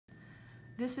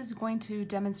This is going to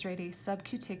demonstrate a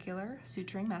subcuticular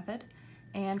suturing method,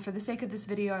 and for the sake of this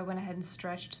video I went ahead and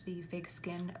stretched the fake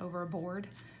skin over a board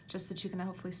just so that you can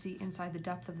hopefully see inside the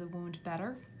depth of the wound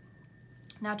better.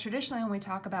 Now traditionally when we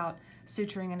talk about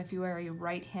suturing, and if you are a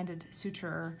right-handed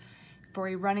suturer, for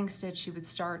a running stitch you would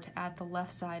start at the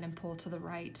left side and pull to the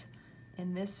right.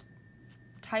 In this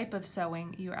type of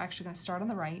sewing you're actually going to start on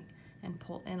the right and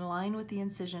pull in line with the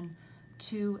incision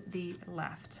to the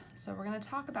left. So we're going to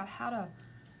talk about how to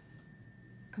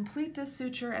complete this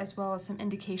suture as well as some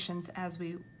indications as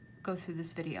we go through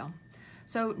this video.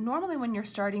 So normally when you're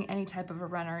starting any type of a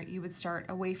runner, you would start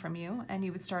away from you and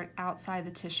you would start outside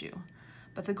the tissue.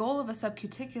 But the goal of a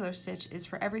subcuticular stitch is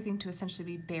for everything to essentially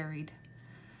be buried.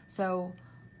 So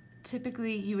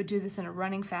typically you would do this in a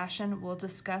running fashion. We'll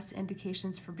discuss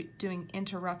indications for doing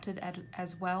interrupted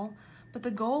as well. But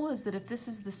the goal is that if this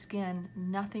is the skin,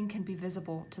 nothing can be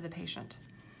visible to the patient.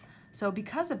 So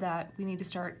because of that, we need to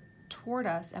start toward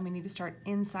us and we need to start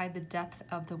inside the depth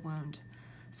of the wound.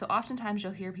 So oftentimes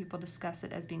you'll hear people discuss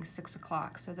it as being 6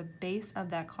 o'clock. So the base of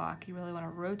that clock, you really want to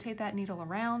rotate that needle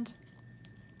around.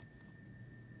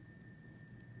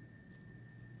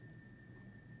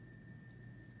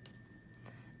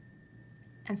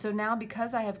 And so now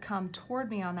because I have come toward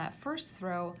me on that first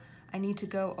throw, I need to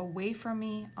go away from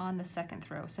me on the second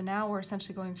throw. So now we're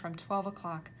essentially going from 12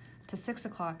 o'clock to 6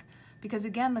 o'clock because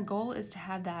again, the goal is to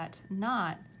have that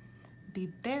knot be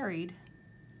buried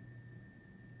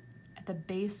at the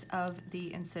base of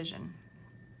the incision.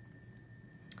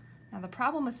 Now the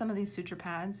problem with some of these suture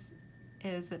pads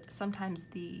is that sometimes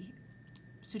the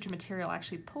suture material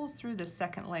actually pulls through the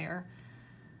second layer,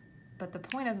 but the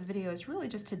point of the video is really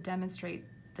just to demonstrate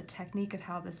the technique of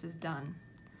how this is done.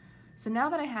 So now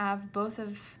that I have both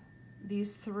of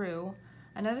these through,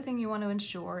 another thing you want to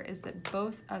ensure is that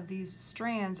both of these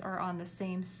strands are on the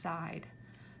same side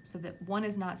so that one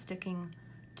is not sticking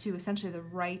to essentially the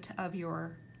right of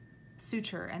your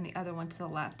suture and the other one to the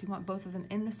left. You want both of them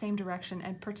in the same direction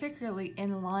and particularly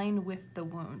in line with the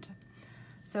wound.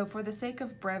 So for the sake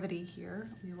of brevity here,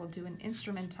 we will do an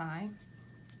instrument tie.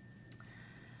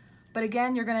 But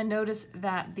again, you're going to notice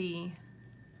that the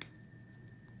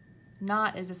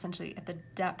knot is essentially at the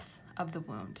depth of the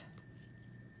wound.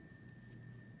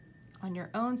 On your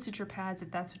own suture pads,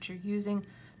 if that's what you're using,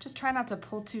 just try not to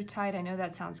pull too tight. I know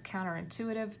that sounds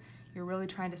counterintuitive. You're really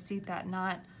trying to seat that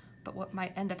knot, but what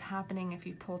might end up happening if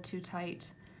you pull too tight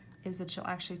is that you'll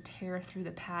actually tear through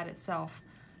the pad itself.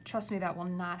 Trust me, that will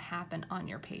not happen on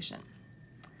your patient.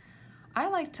 I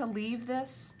like to leave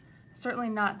this, certainly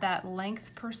not that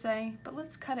length per se, but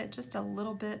let's cut it just a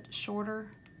little bit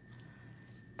shorter.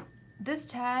 This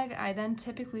tag I then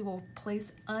typically will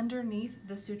place underneath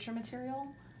the suture material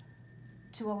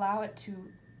to allow it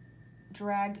to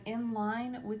drag in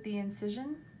line with the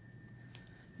incision.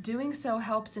 Doing so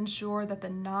helps ensure that the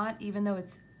knot, even though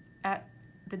it's at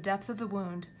the depth of the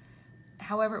wound,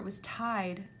 however it was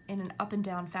tied in an up and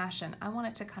down fashion, I want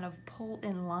it to kind of pull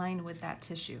in line with that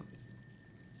tissue.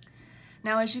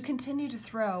 Now as you continue to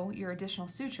throw your additional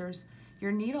sutures,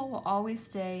 your needle will always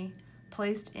stay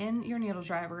placed in your needle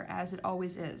driver as it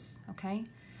always is, okay?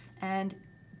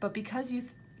 But because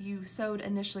you sewed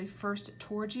initially first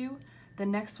towards you, the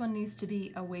next one needs to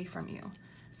be away from you.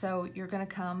 So you're gonna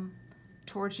come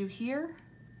towards you here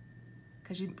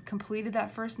because you completed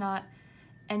that first knot,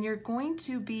 and you're going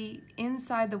to be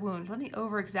inside the wound. Let me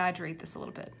over-exaggerate this a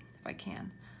little bit if I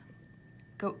can.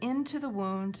 Go into the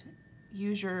wound,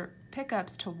 use your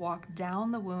pickups to walk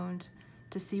down the wound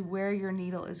to see where your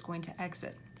needle is going to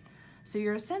exit. So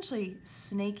you're essentially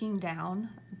snaking down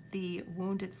the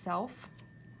wound itself,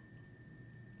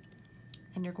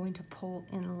 and you're going to pull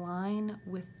in line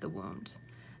with the wound.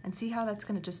 And see how that's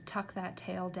going to just tuck that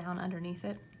tail down underneath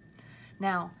it?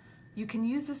 Now, you can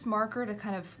use this marker to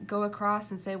kind of go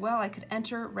across and say, well, I could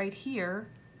enter right here,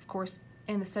 of course,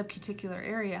 in the subcuticular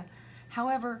area.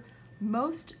 However,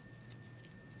 most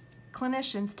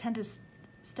clinicians tend to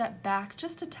step back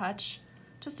just a touch,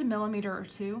 just a millimeter or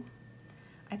two.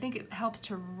 I think it helps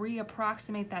to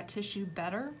reapproximate that tissue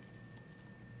better.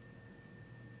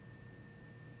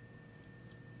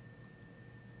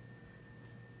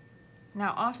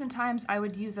 Now, oftentimes I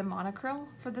would use a monocryl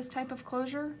for this type of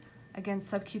closure. Again,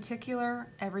 subcuticular,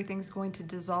 everything's going to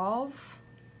dissolve.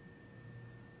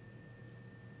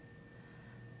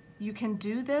 You can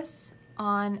do this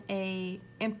on a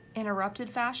interrupted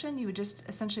fashion. You would just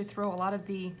essentially throw a lot of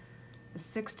the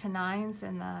 6 to 9s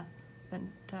and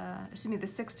the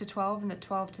 6 to 12 and the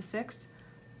 12 to 6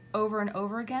 over and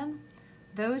over again.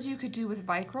 Those you could do with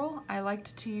Vicryl. I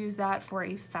liked to use that for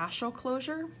a fascial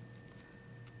closure.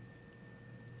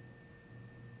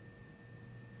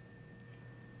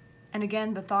 And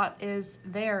again, the thought is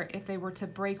there, if they were to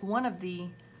break one of the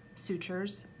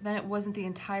sutures, then it wasn't the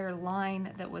entire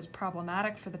line that was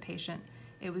problematic for the patient.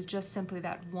 It was just simply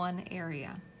that one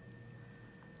area.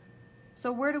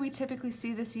 So where do we typically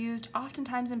see this used?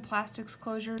 Oftentimes in plastics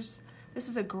closures. This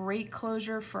is a great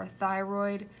closure for a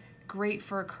thyroid, great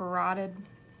for a carotid,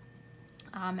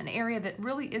 an area that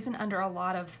really isn't under a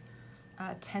lot of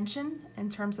tension in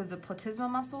terms of the platysma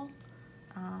muscle.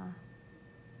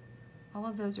 All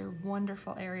of those are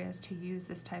wonderful areas to use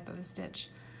this type of a stitch.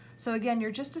 So again,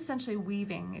 you're just essentially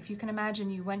weaving. If you can imagine,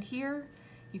 you went here,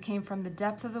 you came from the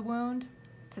depth of the wound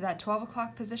to that 12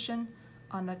 o'clock position.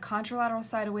 On the contralateral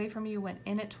side away from you, went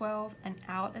in at 12 and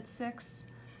out at 6.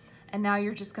 And now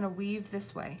you're just going to weave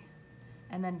this way.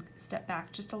 And then step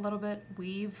back just a little bit,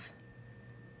 weave,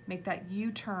 make that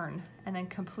U-turn, and then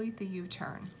complete the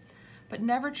U-turn. But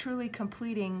never truly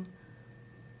completing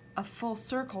a full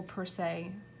circle per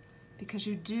se, because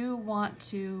you do want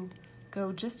to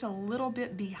go just a little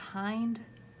bit behind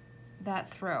that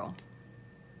throw.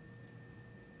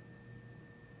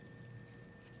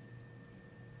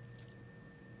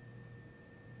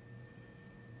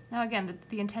 Now again,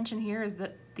 the intention here is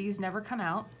that these never come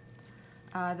out,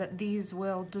 that these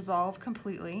will dissolve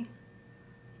completely.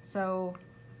 So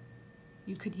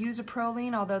you could use a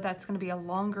Prolene, although that's going to be a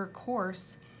longer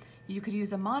course. You could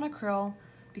use a monocryl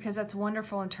because that's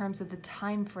wonderful in terms of the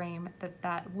time frame that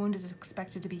that wound is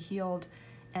expected to be healed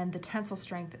and the tensile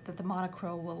strength that the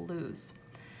monocryl will lose.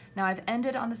 Now I've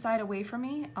ended on the side away from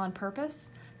me on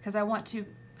purpose because I want to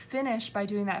finish by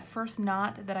doing that first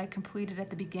knot that I completed at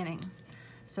the beginning.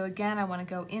 So again, I want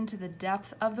to go into the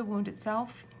depth of the wound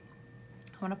itself.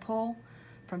 I want to pull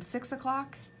from 6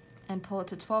 o'clock and pull it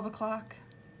to 12 o'clock.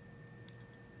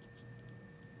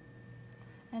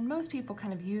 And most people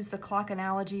kind of use the clock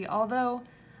analogy, although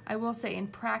I will say in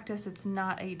practice it's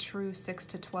not a true 6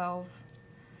 to 12.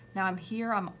 Now I'm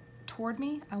here, I'm toward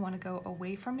me, I want to go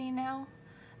away from me now.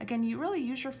 Again, you really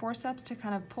use your forceps to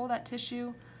kind of pull that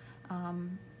tissue.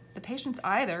 The patient's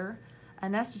either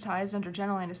anesthetized under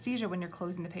general anesthesia when you're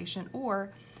closing the patient,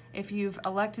 or if you've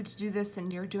elected to do this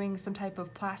and you're doing some type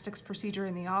of plastics procedure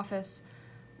in the office,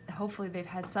 hopefully they've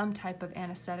had some type of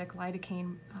anesthetic,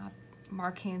 lidocaine,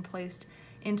 Marcaine placed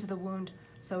into the wound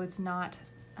so it's not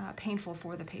painful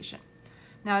for the patient.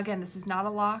 Now again, this is not a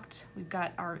locked. We've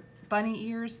got our bunny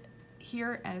ears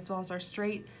here as well as our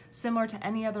straight, similar to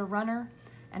any other runner.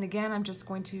 And again, I'm just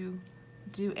going to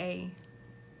do a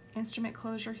instrument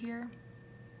closure here.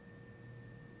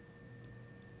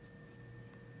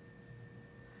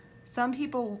 Some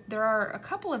people, there are a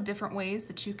couple of different ways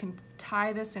that you can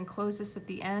tie this and close this at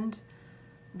the end.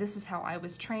 This is how I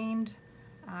was trained.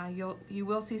 You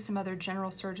will see some other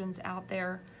general surgeons out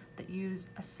there that use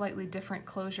a slightly different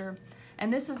closure.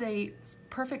 And this is a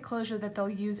perfect closure that they'll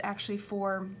use actually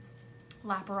for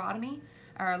laparotomy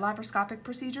or laparoscopic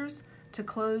procedures to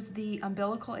close the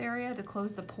umbilical area, to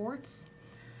close the ports.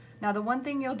 Now the one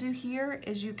thing you'll do here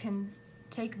is you can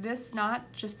take this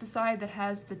knot, just the side that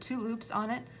has the 2 loops on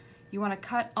it. You want to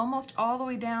cut almost all the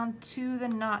way down to the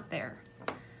knot there.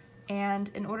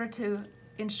 And in order to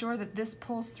ensure that this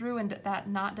pulls through and that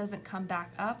knot doesn't come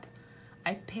back up,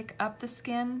 I pick up the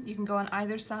skin. You can go on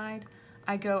either side.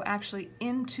 I go actually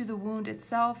into the wound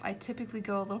itself. I typically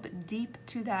go a little bit deep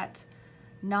to that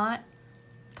knot,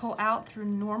 pull out through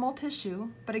normal tissue,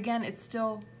 but again, it's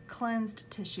still cleansed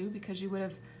tissue because you would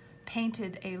have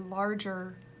painted a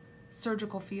larger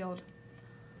surgical field.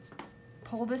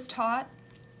 Pull this taut,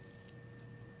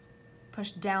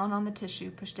 push down on the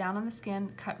tissue, push down on the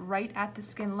skin, cut right at the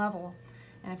skin level.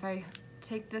 And if I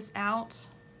take this out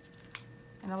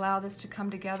and allow this to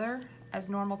come together as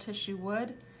normal tissue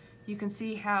would, you can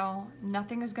see how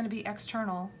nothing is going to be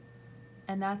external,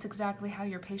 and that's exactly how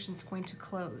your patient's going to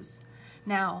close.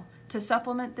 Now, to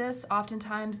supplement this,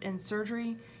 oftentimes in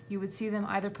surgery, you would see them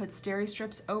either put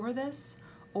steri-strips over this,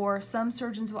 or some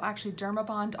surgeons will actually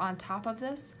dermabond on top of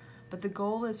this, but the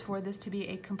goal is for this to be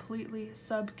a completely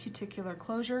subcuticular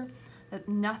closure, that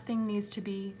nothing needs to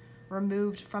be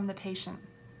removed from the patient.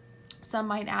 Some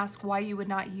might ask why you would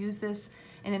not use this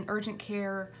in an urgent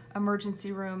care,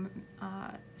 emergency room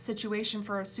situation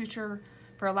for a suture,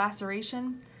 for a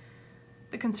laceration.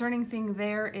 The concerning thing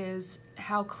there is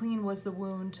how clean was the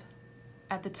wound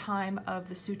at the time of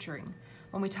the suturing.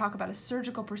 When we talk about a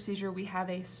surgical procedure, we have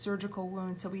a surgical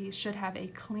wound, so we should have a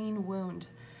clean wound.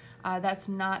 That's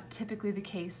not typically the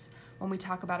case when we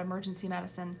talk about emergency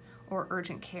medicine or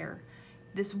urgent care.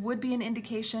 This would be an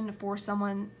indication for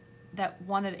someone that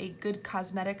wanted a good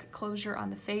cosmetic closure on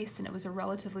the face and it was a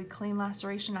relatively clean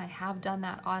laceration. I have done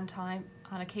that on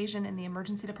occasion in the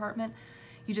emergency department.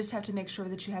 You just have to make sure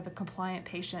that you have a compliant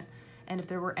patient and if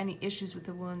there were any issues with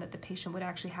the wound, that the patient would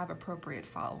actually have appropriate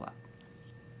follow-up.